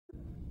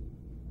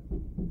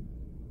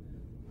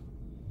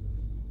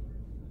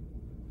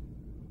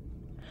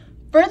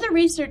Further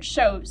research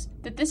shows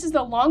that this is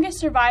the longest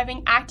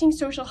surviving acting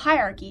social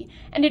hierarchy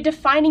and a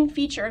defining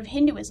feature of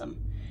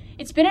Hinduism.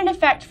 It's been in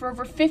effect for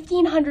over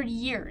 1,500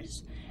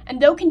 years,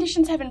 and though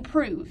conditions have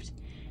improved,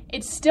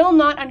 it's still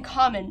not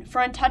uncommon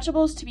for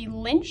untouchables to be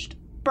lynched,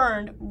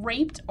 burned,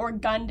 raped, or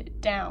gunned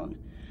down.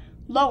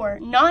 Lower,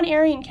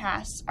 non-Aryan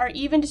castes are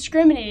even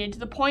discriminated to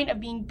the point of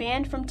being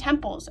banned from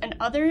temples and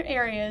other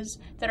areas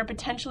that are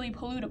potentially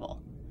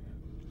pollutable.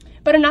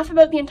 But enough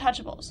about the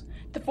untouchables.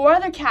 The 4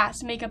 other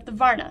castes make up the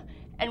Varna,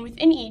 and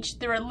within each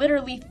there are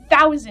literally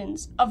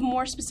thousands of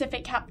more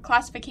specific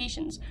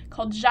classifications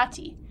called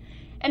jati.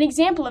 An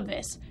example of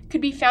this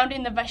could be found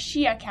in the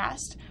Vaishya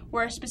caste,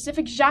 where a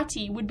specific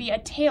jati would be a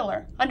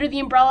tailor under the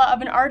umbrella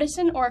of an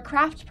artisan or a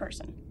craft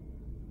person.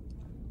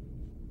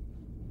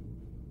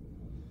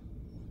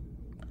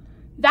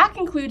 That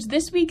concludes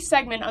this week's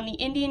segment on the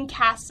Indian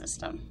caste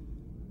system.